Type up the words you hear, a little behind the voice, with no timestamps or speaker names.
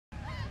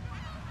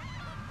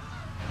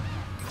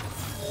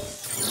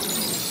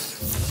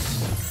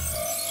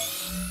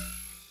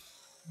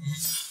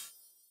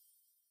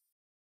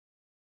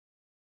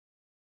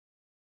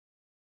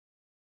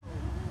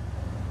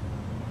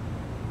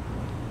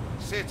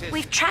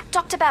We've tracked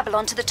Dr.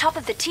 Babylon to the top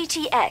of the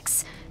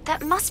TTX.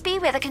 That must be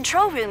where the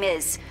control room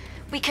is.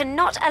 We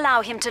cannot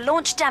allow him to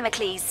launch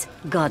Damocles.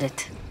 Got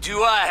it.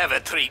 Do I have a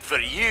treat for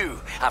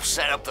you? I've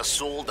set up the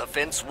soul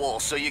defense wall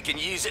so you can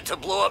use it to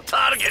blow up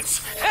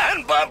targets.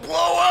 And by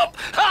blow up,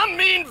 I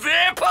mean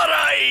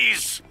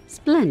vaporize!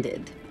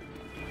 Splendid.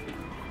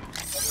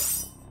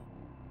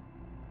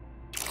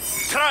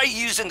 Try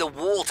using the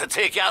wall to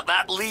take out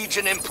that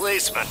Legion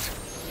emplacement.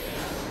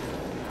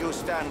 You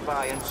stand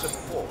by and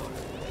support.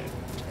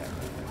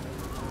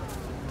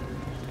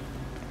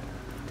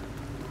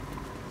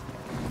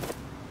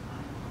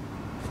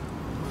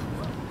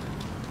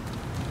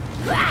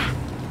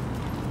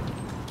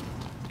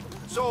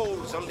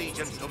 Souls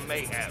allegiance to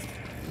mayhem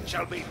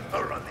shall be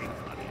thoroughly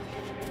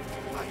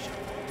punished.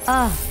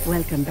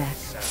 Welcome back.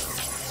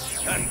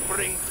 And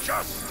bring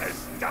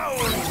justice down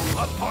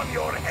upon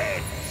your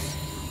heads.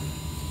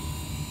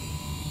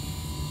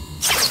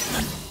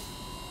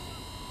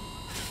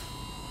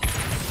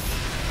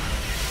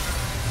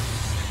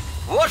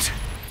 What?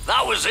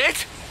 That was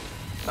it?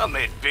 I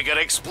made bigger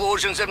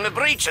explosions in my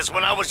breeches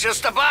when I was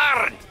just a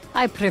baron.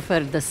 I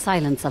prefer the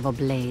silence of a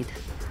blade.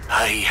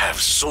 I have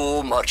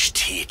so much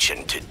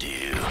teaching to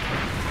do.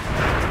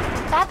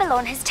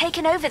 Babylon has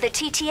taken over the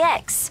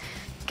TTX.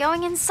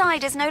 Going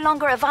inside is no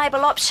longer a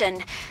viable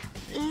option.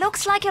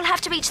 Looks like you'll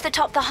have to reach the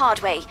top the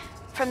hard way,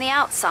 from the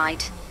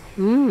outside.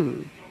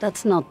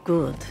 That's not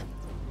good.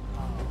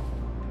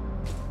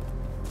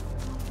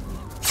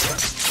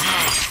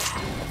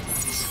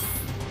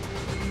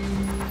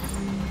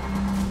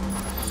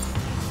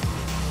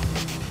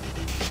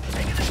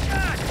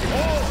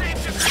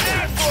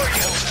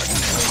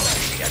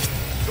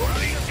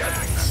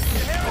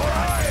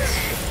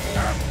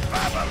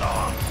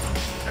 Babylon,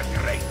 the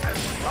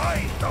greatest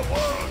fight the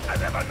world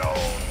has ever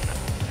known.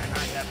 And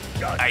I have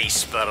done.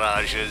 Ice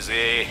barrages,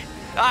 eh?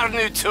 Our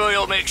new toy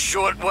will make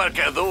short work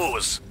of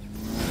those.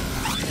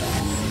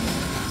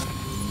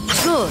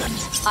 Good.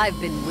 I've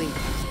been waiting.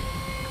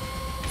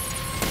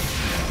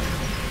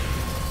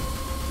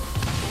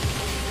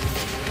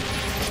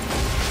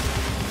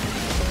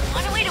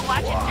 Want a way to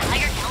watch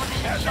entire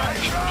television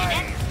shows in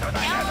minutes?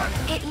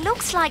 It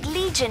looks like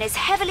Legion is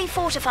heavily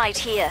fortified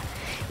here.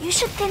 You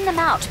should thin them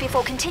out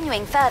before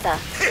continuing further.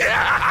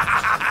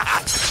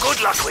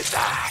 Good luck with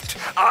that.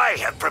 I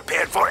have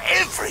prepared for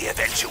every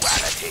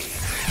eventuality.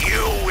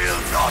 You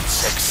will not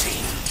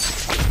succeed.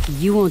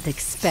 You won't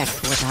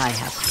expect what I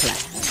have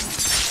planned.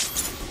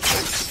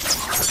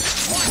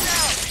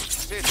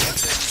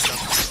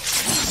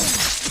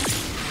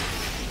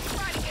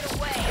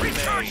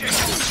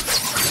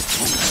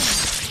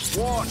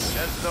 Watch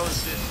as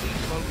those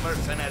deceitful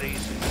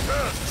mercenaries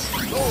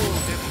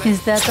Is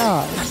that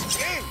all?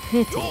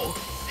 Pity.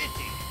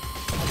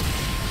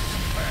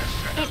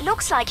 It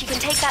looks like you can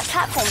take that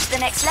platform to the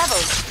next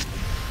level.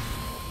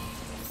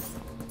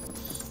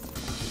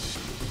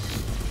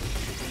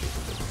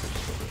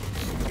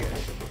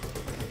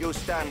 You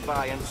stand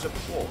by and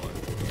support.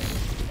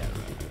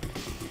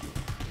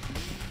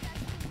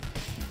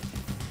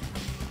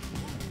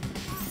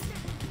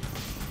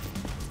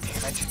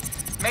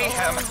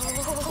 Mayhem!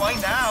 Why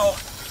now?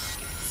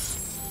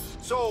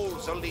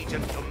 Souls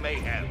allegiant to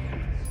mayhem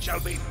shall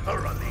be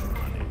thoroughly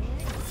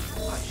punished.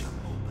 I shall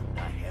open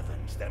the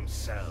heavens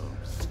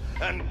themselves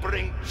and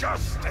bring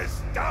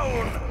justice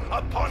down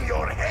upon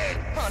your head.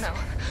 Oh no.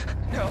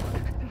 No.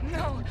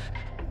 No.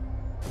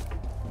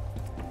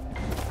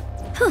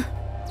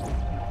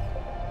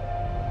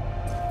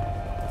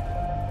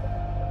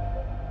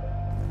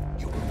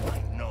 You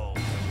might know.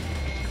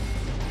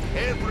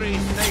 Every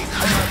snake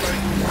harbor.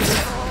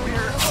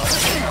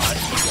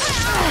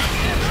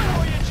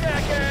 Oh, you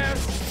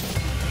jackass!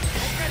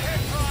 Get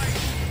hit right!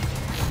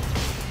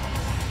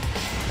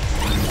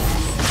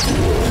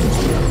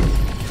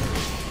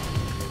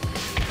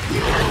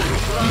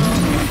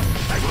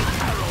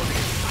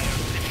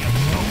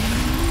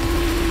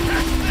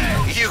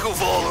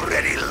 You've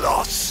already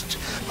lost.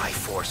 My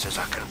forces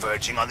are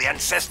converging on the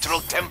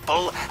ancestral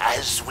temple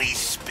as we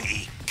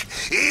speak.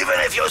 Even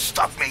if you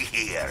stop me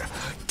here,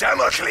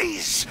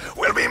 Damocles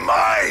will be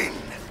mine!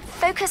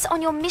 Focus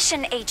on your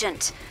mission,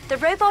 Agent. The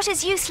robot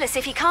is useless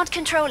if you can't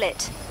control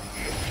it.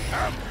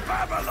 And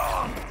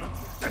Babylon,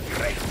 the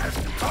greatest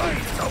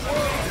fight the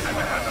world has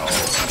ever known.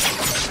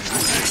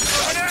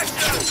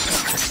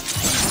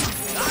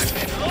 I've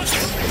been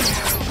looking for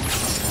you.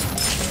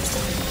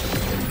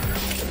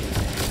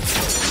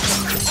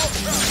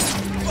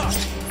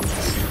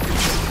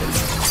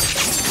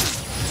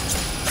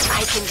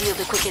 I can deal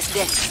the quickest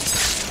death.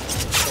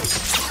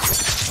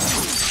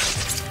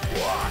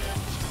 What?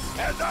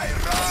 As I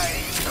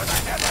rise to the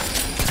heavens,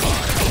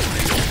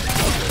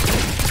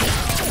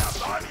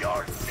 upon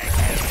your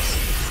naked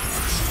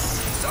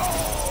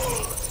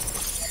soul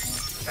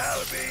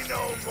shall be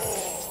no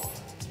more.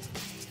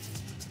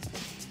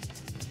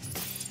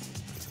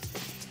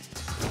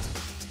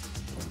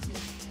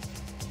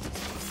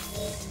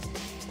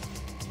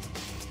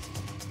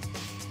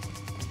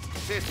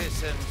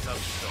 Citizens of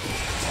Soul.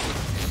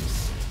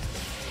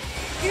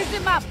 Is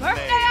it my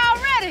birthday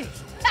already?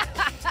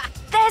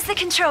 the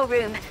control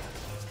room.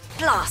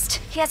 Blast.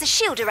 He has a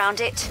shield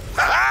around it.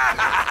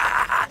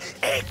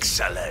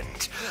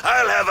 Excellent.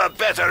 I'll have a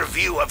better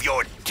view of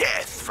your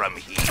death from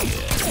here.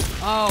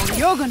 Oh,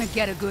 you're gonna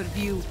get a good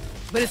view,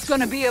 but it's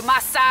gonna be of my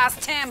size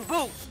 10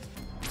 boot.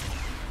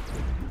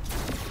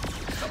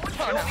 Someone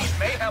kill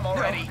Mayhem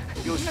already.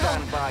 You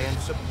stand by and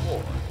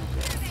support.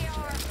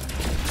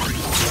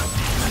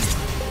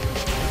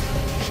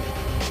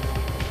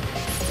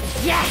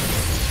 Yes!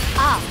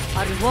 Ah,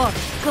 a reward.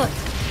 Good.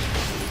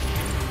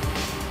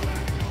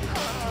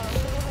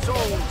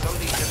 Souls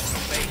of Agents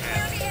of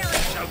Mayhem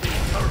shall be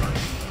thorough.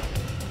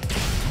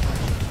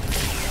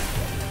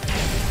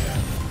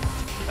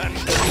 And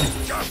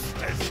bring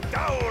justice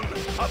down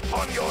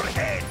upon your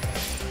head.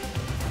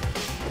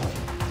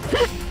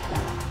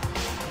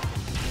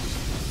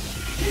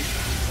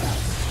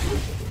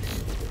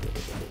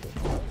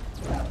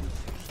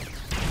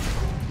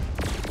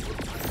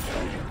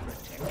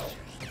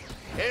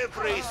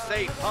 Every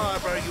safe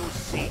harbor you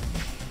seek,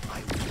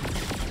 I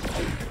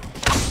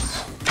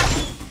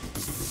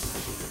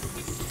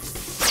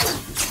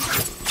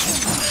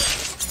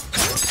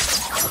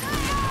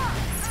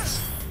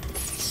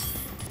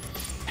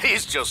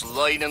He's just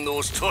lining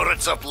those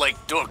turrets up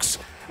like ducks.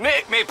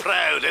 Make me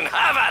proud and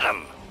have at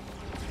him!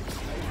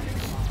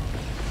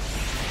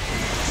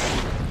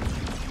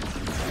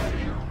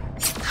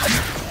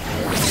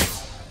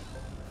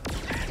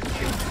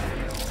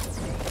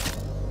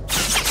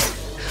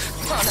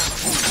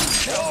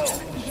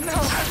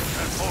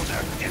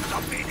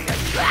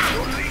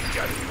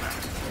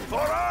 For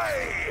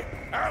I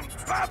am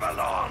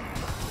Babylon,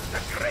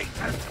 the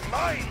greatest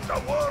mind the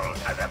world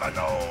has ever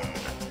known,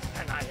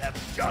 and I have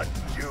judged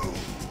you.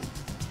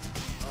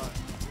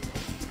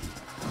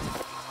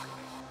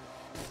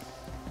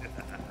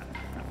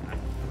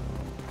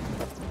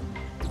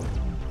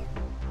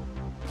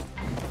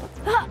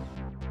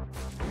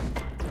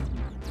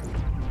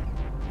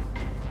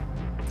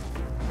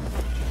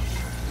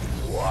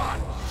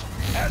 Watch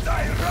as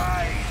I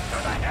rise to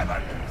the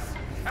heavens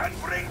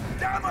and bring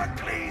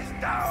Damocles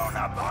down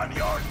upon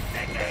your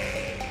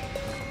city!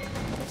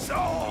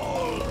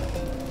 Soul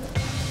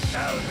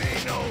shall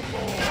be no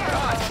more!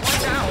 God,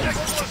 watch out!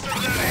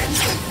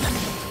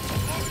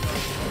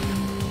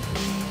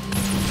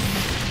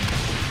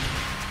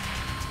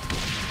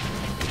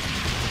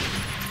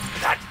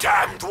 That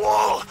damned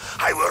wall!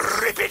 I will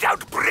rip it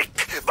out brick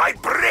by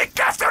brick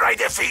after I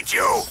defeat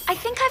you! I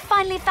think I've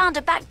finally found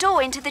a back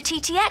door into the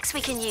TTX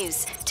we can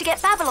use to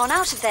get Babylon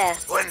out of there.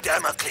 When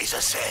Damocles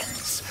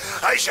ascends,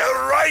 I shall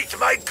write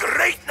my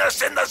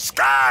greatness in the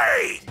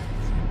sky!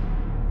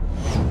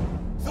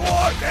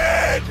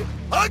 Thwarted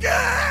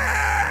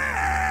again!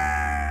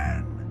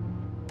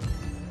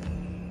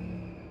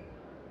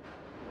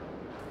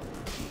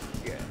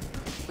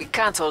 We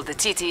can't hold the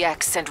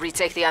TTX and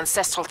retake the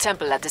Ancestral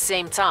Temple at the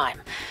same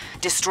time.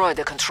 Destroy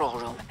the control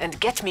room and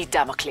get me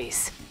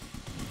Damocles.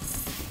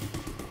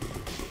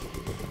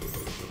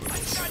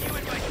 Got you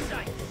in my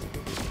sight.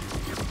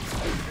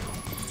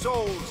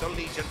 Souls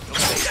allegiant to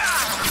me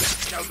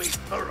shall be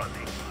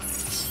thoroughly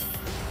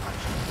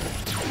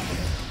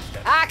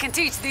I can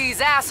teach these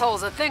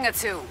assholes a thing or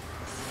two.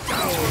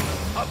 down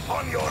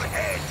upon your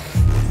head!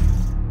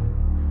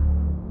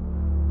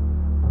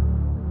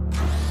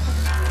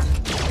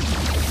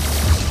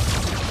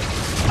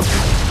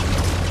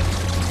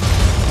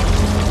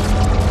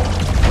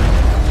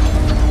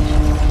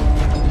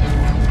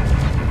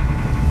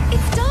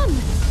 It's done!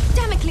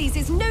 Damocles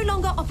is no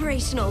longer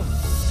operational.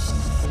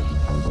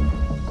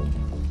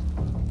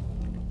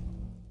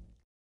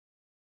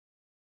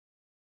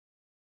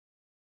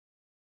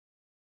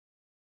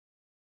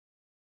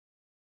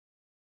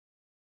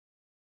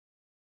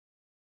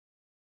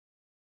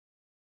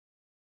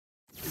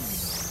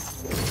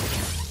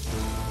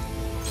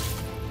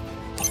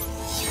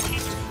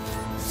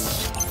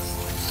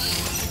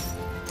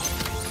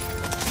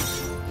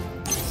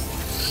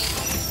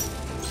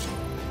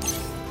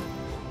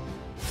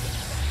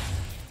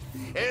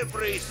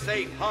 Every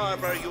safe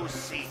harbor you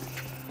seek,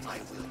 I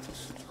will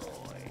destroy.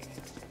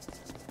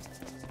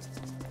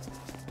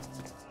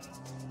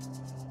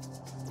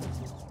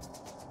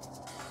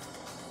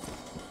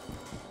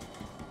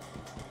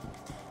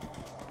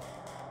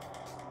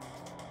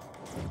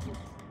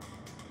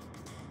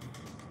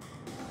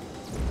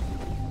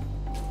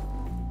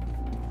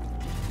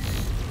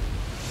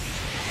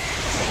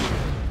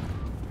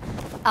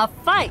 A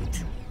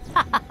fight!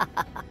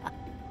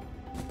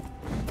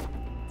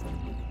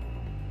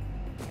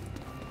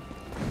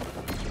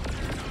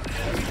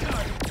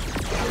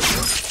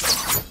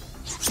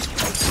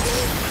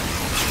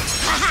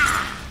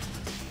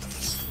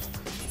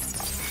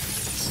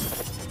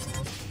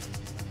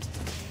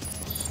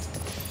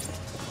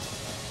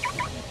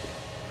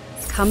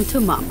 Come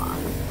to Mama.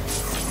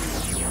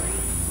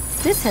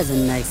 This has a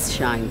nice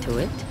shine to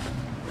it.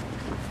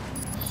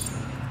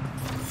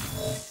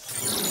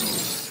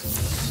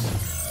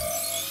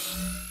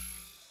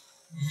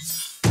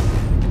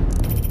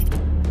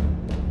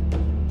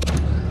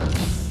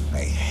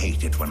 I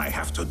hate it when I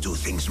have to do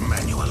things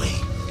manually.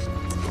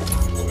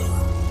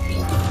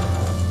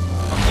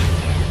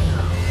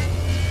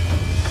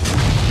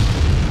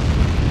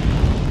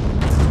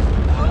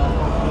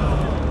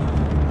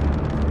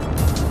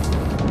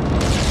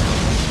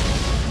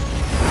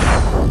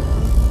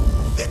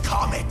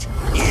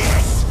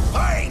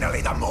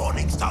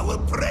 thou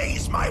wilt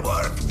praise my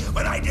work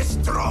when I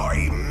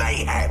destroy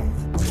Mayhem.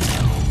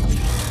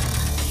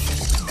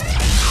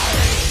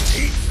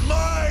 It's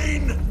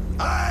mine!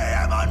 I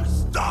am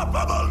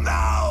unstoppable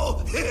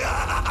now!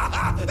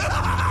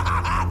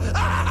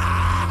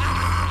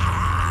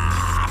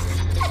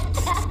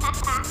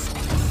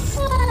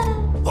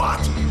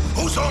 What?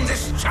 Who's on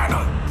this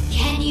channel?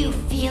 Can you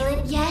feel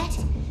it yet?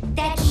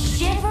 That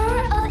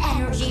shiver of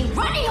energy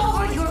running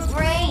over your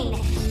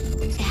brain.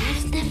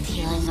 That's the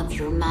feeling of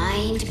your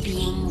mind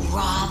being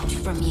robbed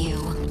from you.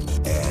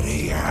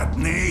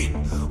 Ariadne,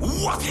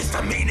 what is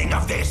the meaning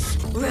of this?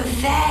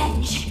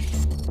 Revenge!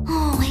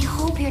 Oh, I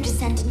hope your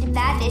descent into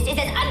madness is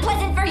as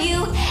unpleasant for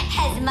you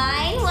as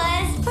mine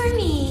was for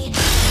me.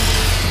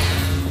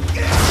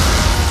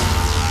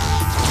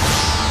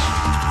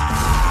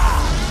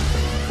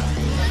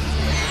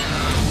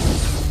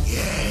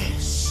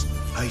 Yes,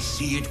 I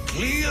see it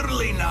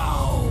clearly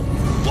now.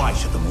 Why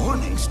should the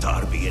Morning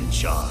Star be in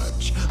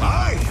charge?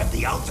 I have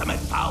the ultimate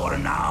power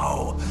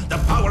now. The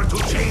power to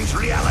change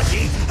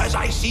reality as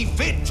I see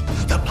fit.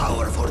 The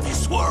power for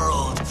this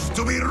world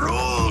to be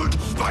ruled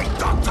by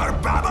Dr.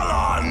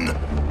 Babylon.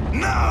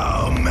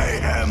 Now,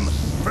 Mayhem,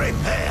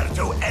 prepare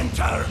to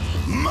enter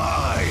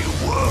my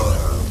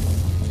world.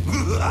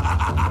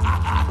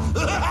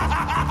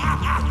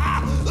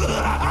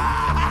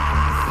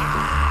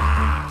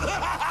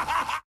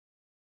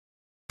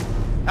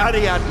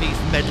 Ariadne's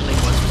meddling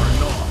was for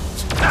naught.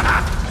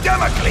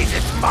 Damocles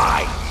is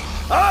mine!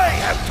 I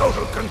have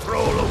total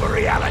control over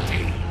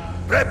reality.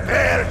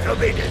 Prepare to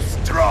be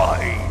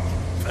destroyed,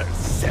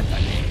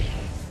 Persephone.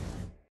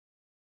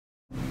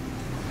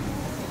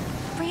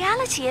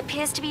 Reality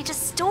appears to be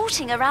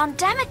distorting around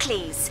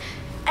Damocles,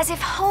 as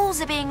if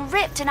holes are being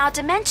ripped in our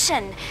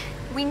dimension.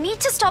 We need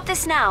to stop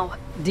this now.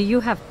 Do you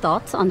have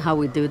thoughts on how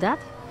we do that?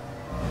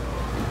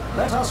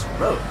 Let us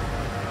roll.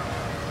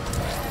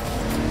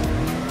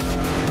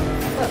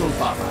 That'll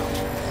pop out.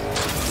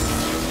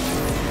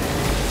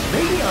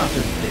 Maybe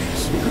after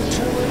this, we could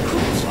tour a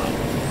cruise line.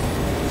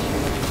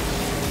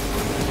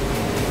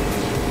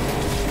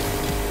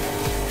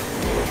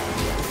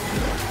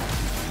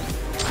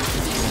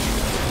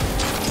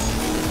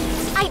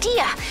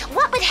 Idea!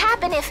 What would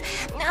happen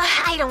if,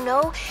 I don't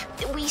know,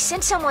 we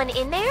sent someone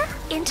in there?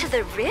 Into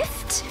the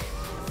rift?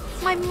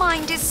 My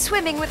mind is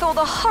swimming with all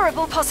the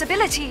horrible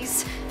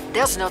possibilities.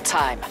 There's no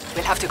time.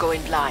 We'll have to go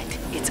in blind.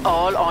 It's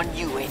all on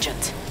you,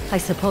 Agent. I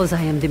suppose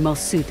I am the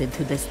most suited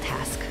to this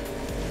task.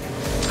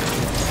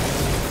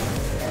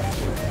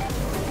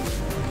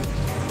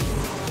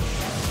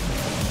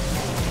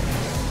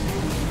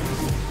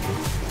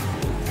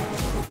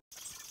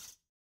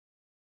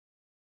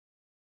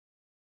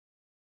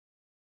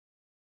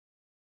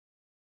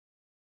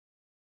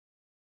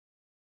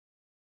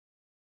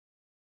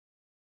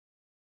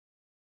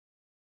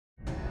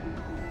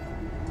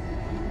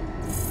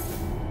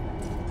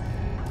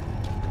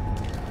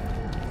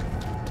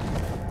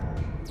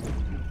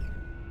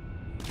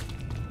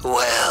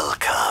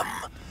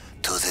 Welcome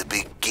to the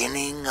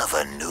beginning of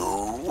a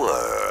new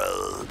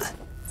world.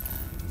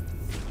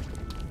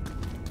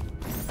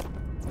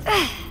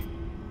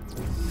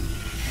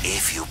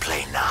 If you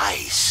play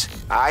nice,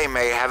 I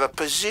may have a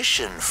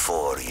position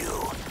for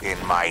you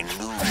in my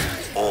new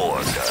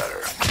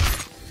order.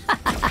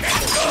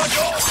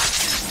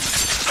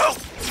 How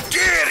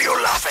dare you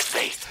laugh at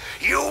me,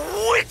 you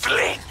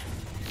witling!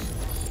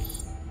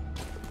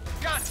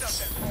 Got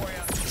something for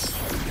you.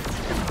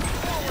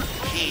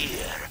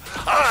 Here,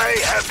 I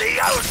have the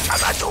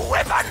ultimate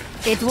weapon!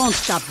 It won't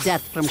stop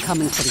death from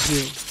coming for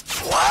you.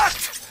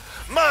 What?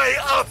 My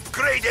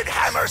upgraded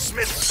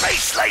Hammersmith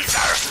space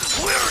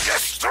laser will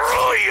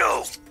destroy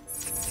you!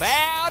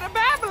 Bow to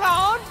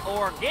Babylon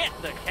or get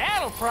the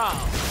cattle prod.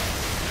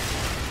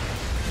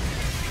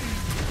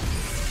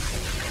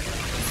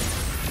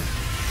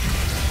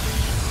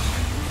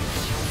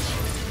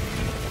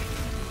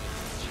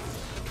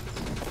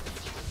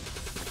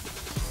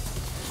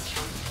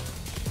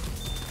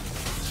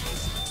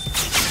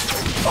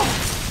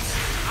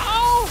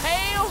 Oh,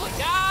 hail the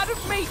god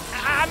of meat.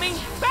 I mean,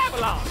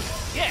 Babylon.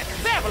 Yes,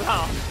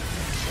 Babylon.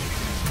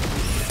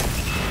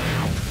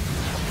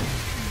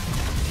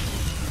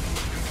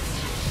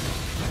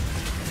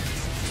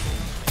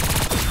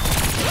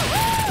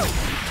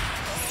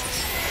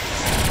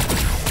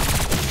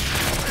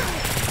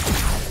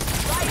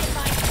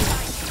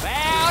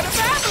 Bow to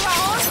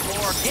Babylon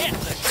or get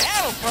the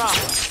cattle prod.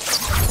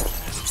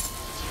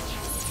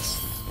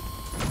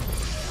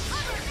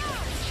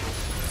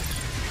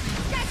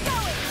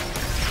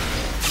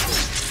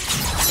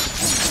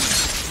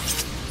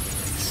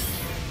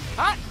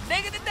 Hot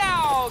diggity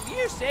dog,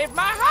 you saved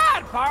my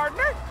hide,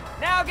 partner.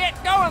 Now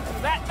get going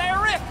through that there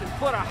rift and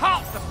put a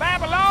halt to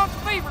Babylon's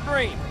fever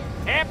dream.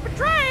 Happy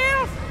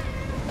trails!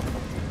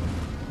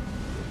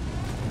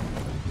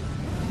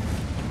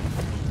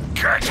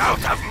 Get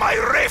out of my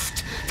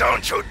rift!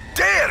 Don't you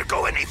dare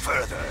go any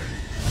further!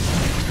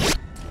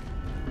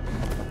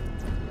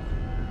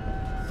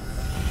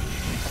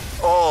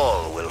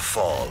 All will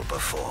fall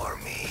before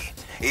me,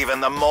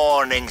 Even the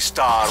morning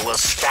star will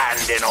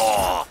stand in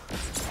awe,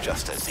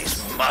 just as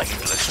these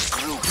mindless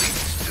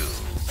groupings do.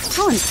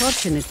 How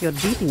unfortunate your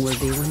beating will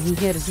be when he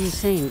hears you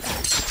saying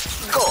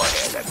that. Go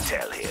ahead and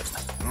tell him.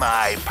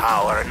 My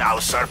power now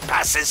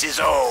surpasses his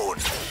own.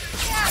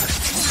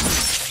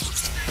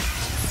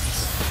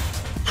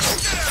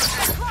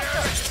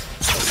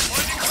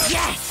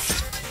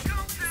 Yes!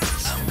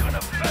 I'm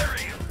gonna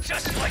bury you,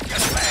 just like your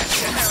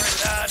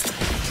last lad.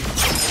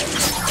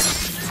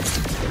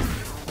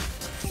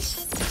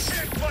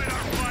 Can't fight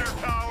our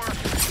firepower.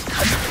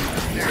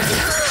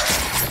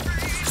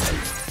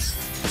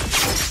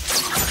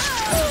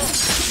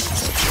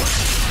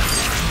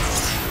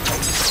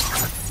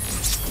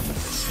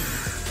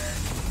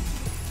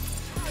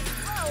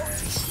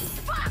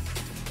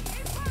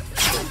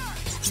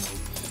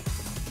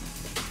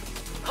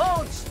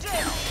 Hold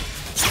still!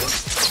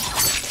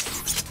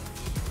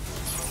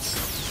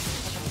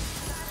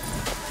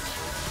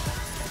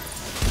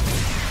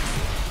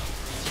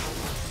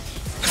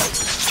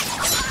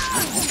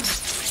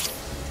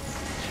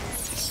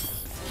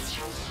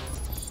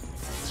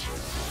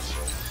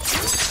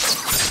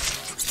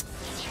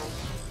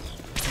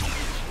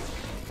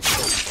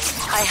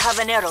 I have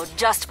an arrow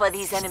just for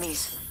these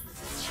enemies.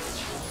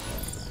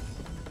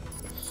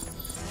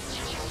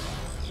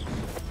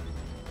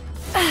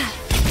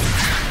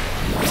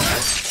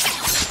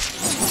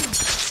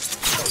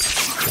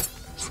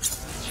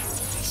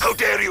 How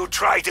dare you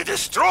try to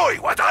destroy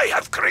what I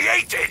have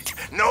created?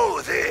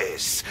 Know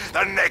this,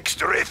 the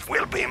next rift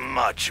will be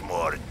much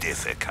more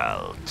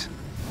difficult.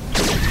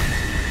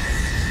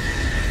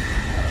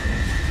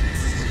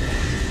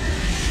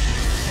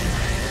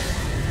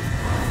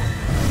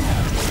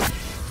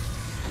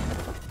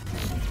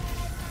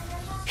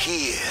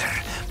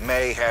 Here,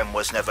 mayhem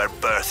was never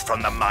birthed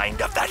from the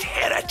mind of that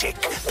heretic,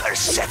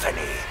 Persephone.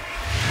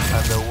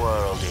 And the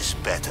world is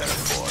better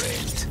for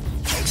it.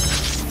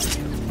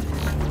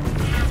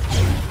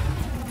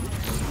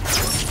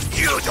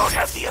 You don't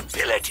have the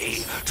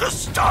ability to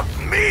stop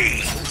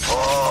me!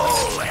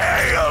 All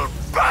hail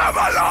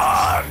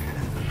Babylon!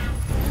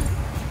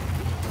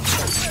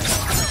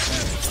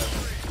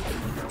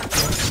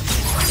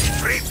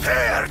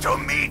 Prepare to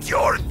meet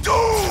your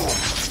doom!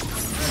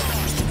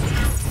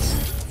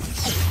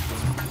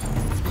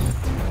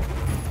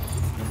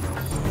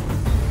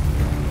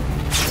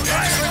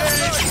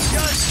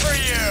 Just for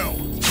you!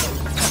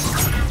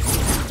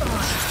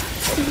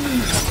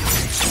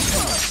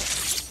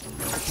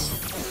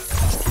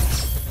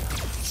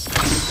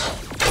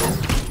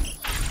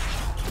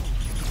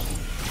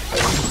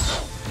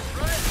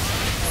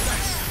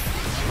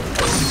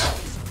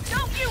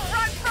 Don't you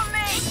run from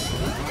me!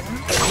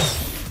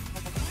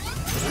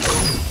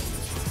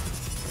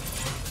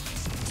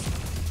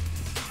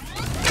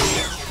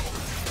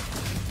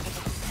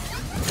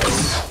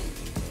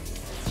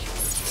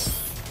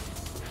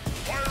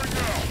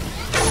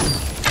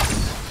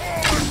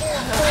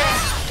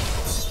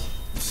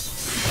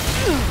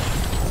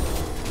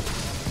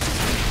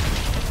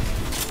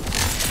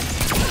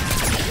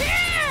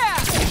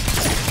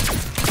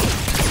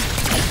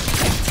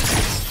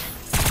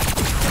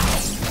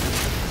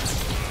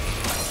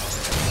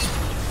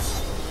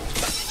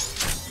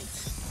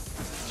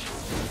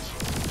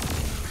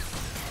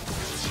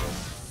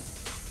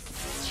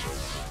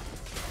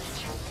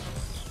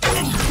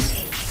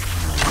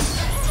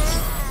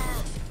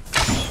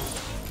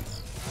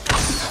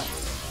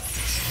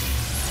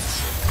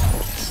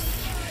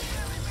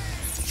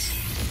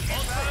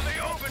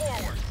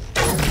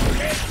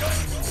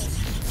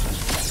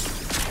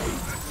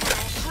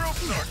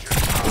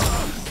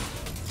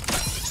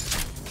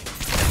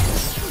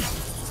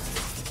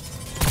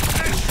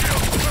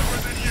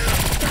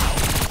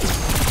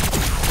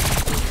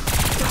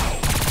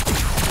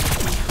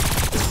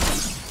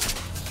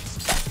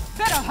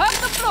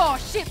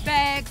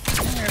 shitbag!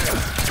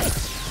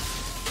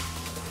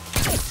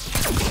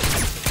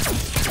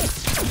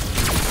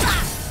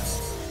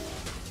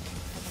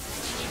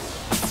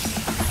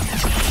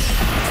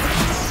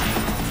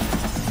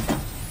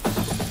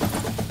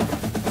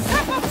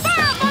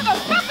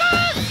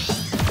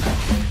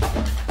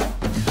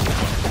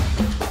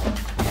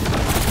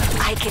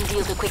 I can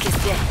deal the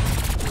quickest death.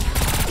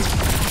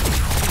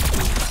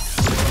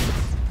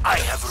 I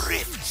have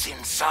rifts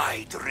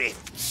inside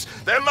rifts.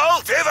 The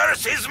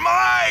multiverse is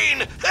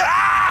mine!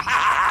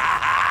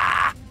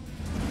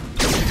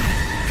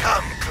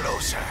 Come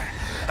closer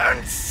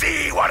and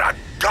see what a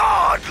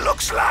god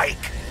looks like!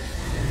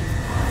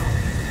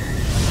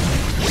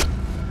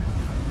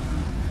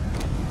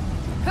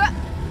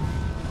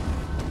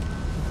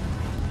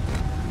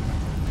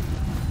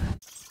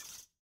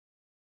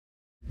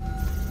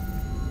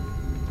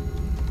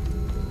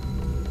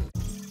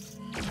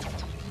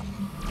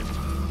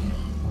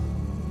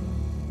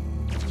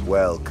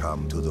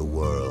 Welcome to the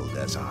world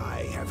as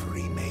I have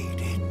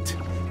remade it.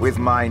 With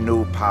my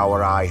new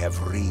power, I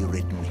have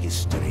rewritten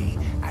history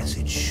as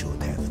it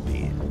should have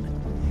been.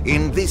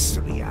 In this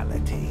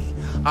reality,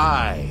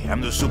 I am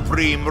the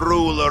supreme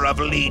ruler of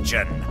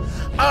Legion.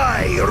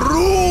 I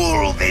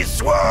rule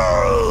this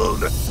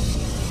world!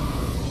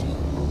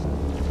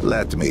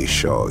 Let me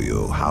show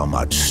you how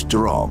much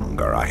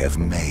stronger I have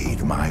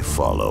made my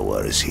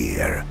followers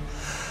here.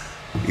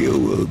 You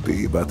will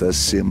be but a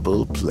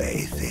simple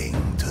plaything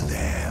to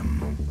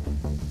them.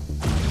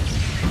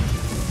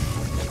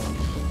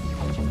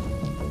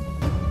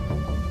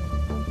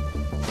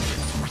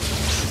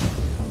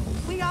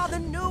 We are the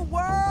new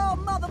world,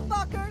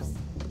 motherfuckers!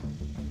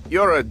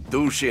 You're a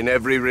douche in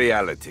every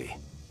reality.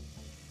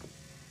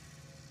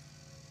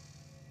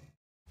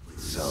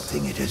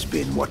 Insulting it has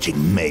been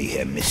watching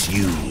Mayhem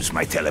misuse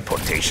my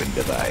teleportation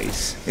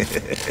device.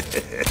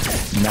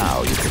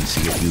 Now you can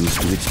see it used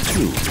to its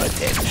true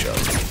potential.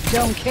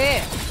 Don't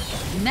care.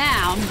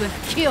 Now I'm gonna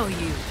kill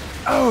you.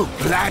 Oh,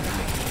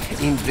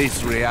 gladly. In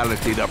this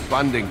reality, the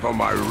funding for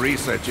my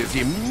research is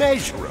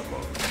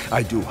immeasurable.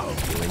 I do hope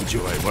you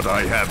enjoy what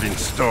I have in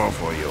store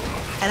for you.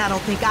 And I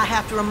don't think I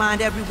have to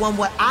remind everyone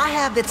what I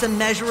have that's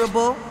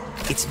immeasurable.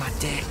 It's my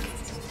dick.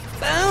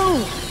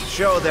 Boom!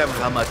 Show them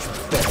how much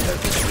better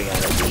this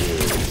reality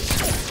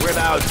is.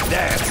 Without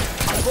death.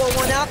 I'll pour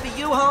one out for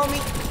you, homie.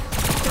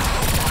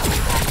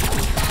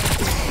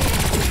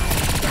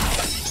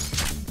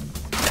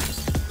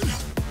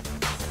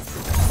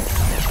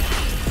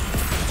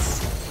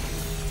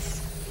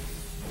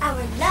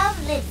 Our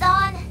love lives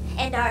on,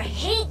 and our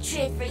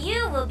hatred for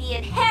you will be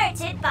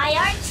inherited by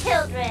our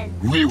children.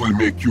 We will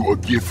make you a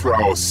gift for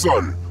our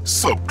son,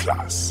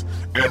 Subclass,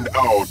 and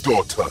our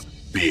daughter,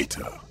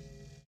 Beta.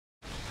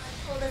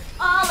 Told us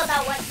all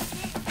about what...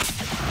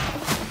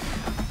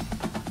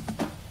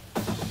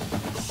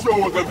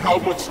 Show them how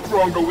much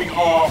stronger we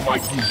are,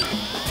 Mikey.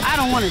 I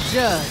don't want to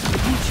judge.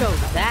 You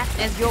chose that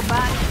as your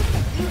body?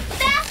 You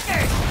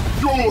bastard!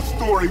 Your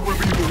story will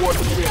be the one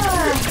to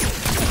end.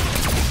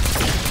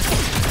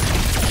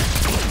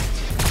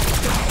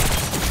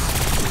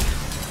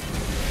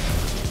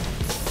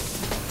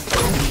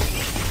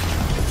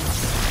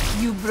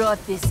 You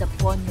brought this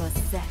upon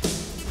yourself.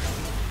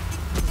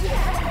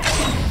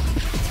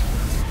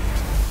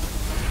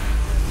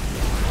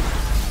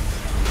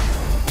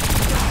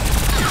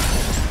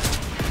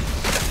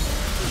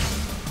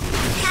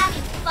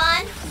 Having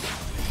fun?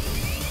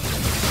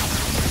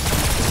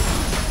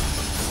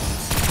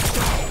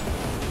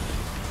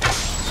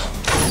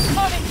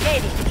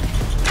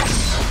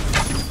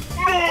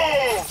 No!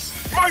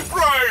 My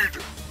bride!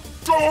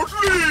 Don't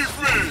leave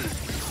me!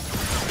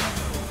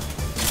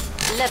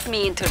 Let me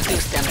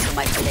introduce them to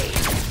my blade.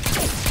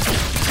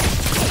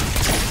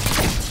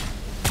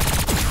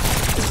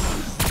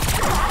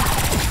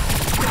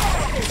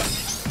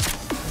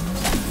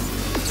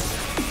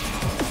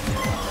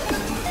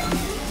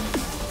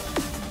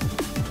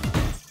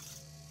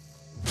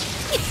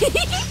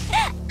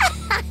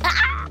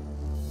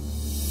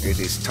 It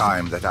is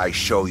time that I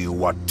show you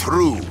what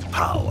true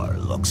power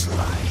looks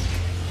like.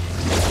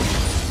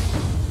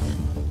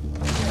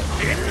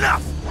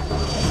 Enough!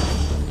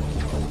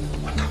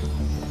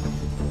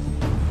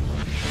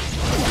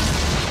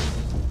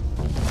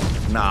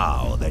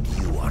 Now that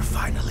you are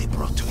finally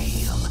brought to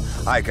heel,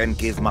 I can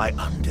give my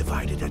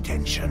undivided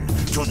attention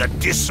to the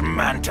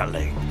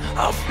dismantling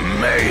of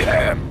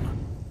Mayhem.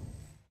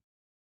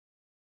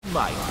 You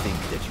might think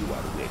that you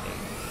are winning,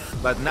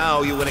 but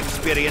now you will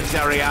experience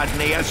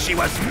Ariadne as she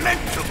was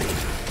meant to be.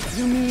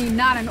 You mean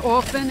not an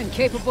orphan and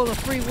capable of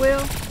free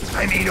will?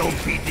 I mean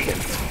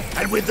obedience,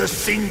 and with the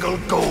single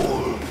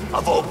goal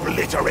of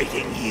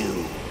obliterating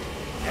you.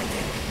 And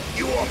then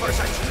you offer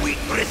such weak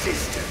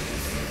resistance.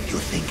 You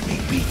think me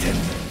beaten?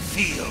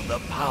 Feel the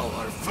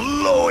power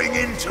flowing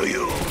into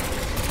you.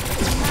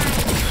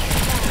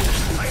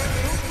 I am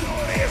too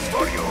glorious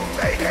for you,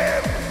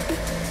 Mayhem.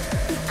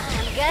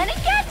 I'm gonna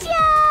get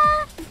ya!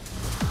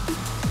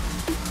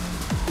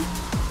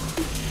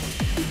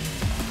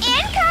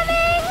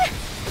 Incoming!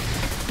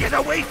 Get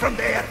away from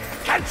there!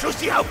 Can't you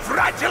see how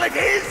fragile it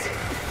is?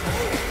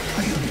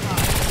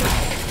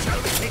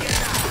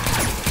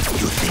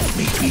 You think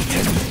me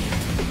beaten?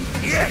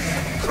 Yes,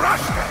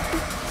 crush them!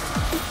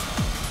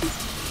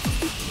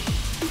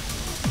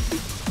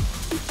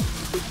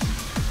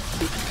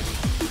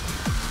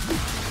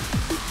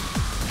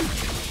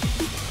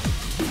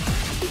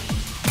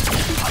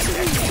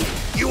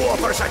 You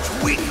offer such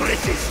weak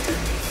resistance.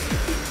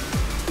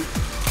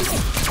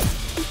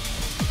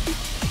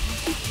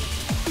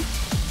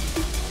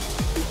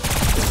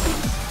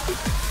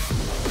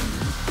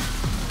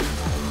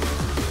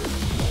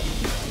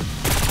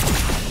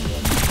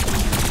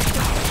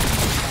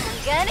 I'm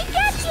gonna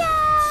get ya!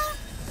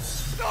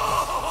 No!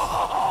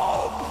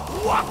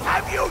 What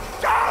have you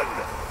done?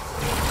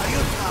 Are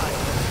you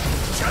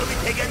tired? Shall we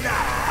take a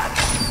nap?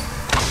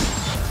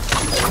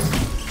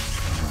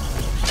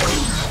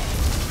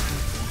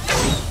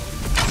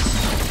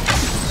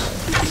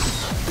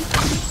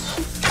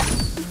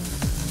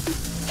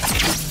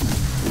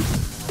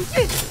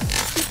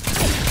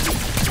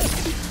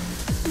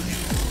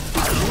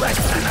 Less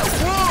than a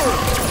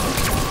world!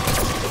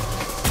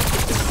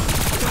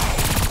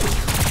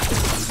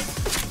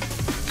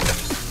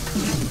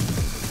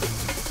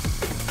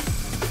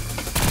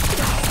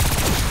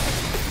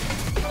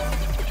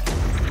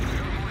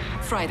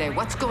 Friday.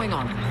 What's going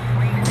on?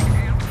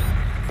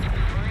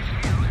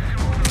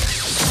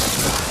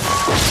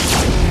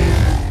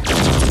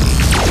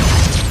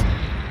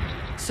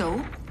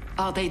 So,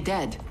 are they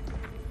dead?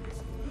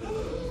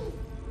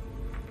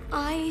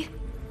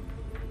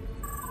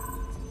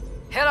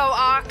 Hello,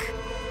 Ark.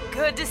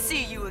 Good to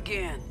see you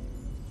again.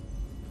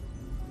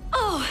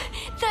 Oh,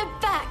 they're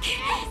back.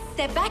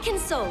 They're back in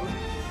Seoul.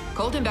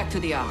 Call them back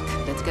to the Ark.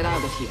 Let's get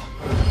out of here.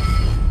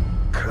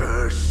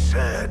 Cursed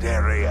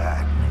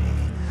Ariadne.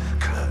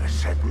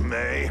 Cursed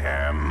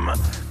Mayhem.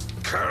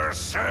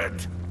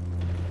 Cursed...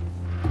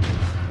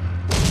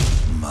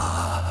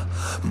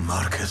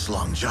 Marcus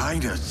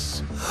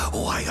Longinus.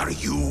 Why are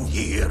you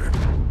here?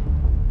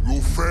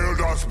 You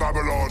failed us,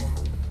 Babylon.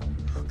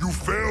 You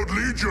failed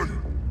Legion.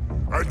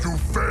 And you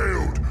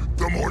failed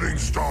the Morning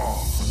Star.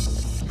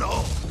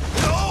 No!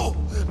 No!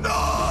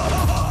 No!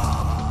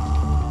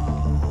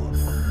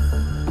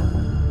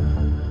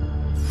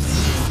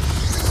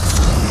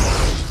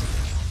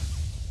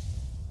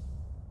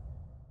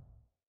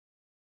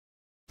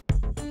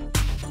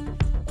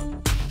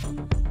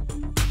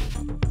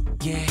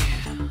 Yeah.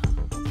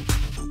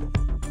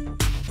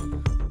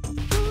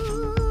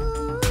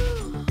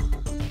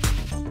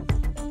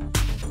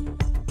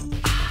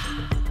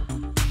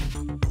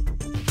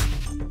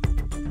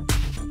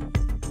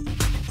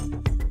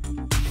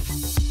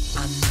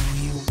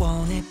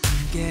 Want it,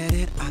 get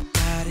it, I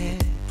got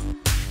it.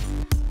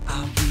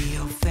 I'll be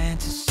your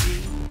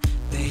fantasy.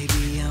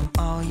 Baby, I'm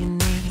all you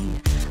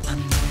need. I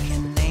know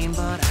your name,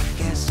 but I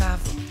guess I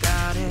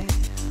forgot it.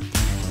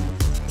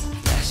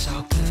 That's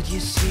all good, you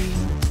see.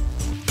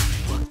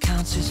 What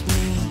counts is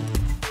me.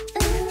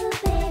 Ooh,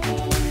 baby.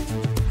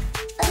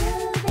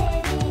 Ooh,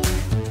 baby.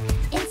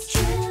 It's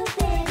true,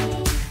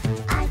 baby.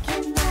 I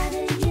can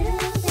murder you,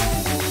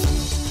 baby.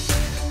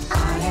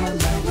 I am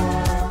the world.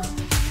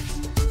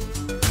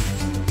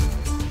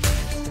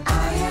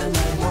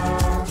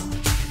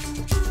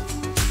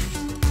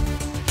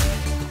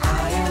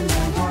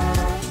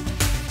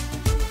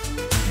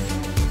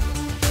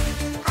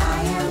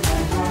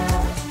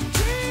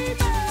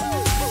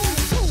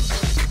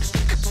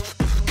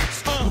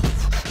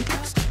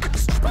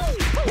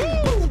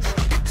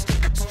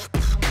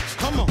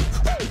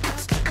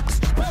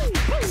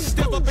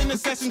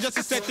 Just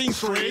to set things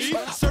straight.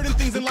 Certain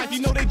things in life,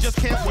 you know they just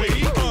can't wait.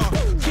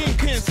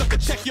 Kingpin, sucker,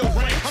 check your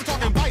rank. I'm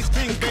talking vice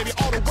kings, baby,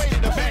 all the way to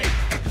the bank.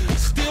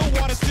 Still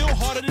water, still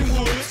harder than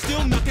wood.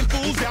 Still knocking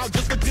fools out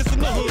just for dissing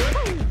the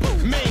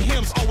hood.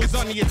 Mayhem's always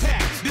on the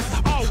attack. This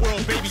is our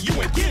world, baby,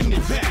 you ain't getting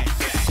it back.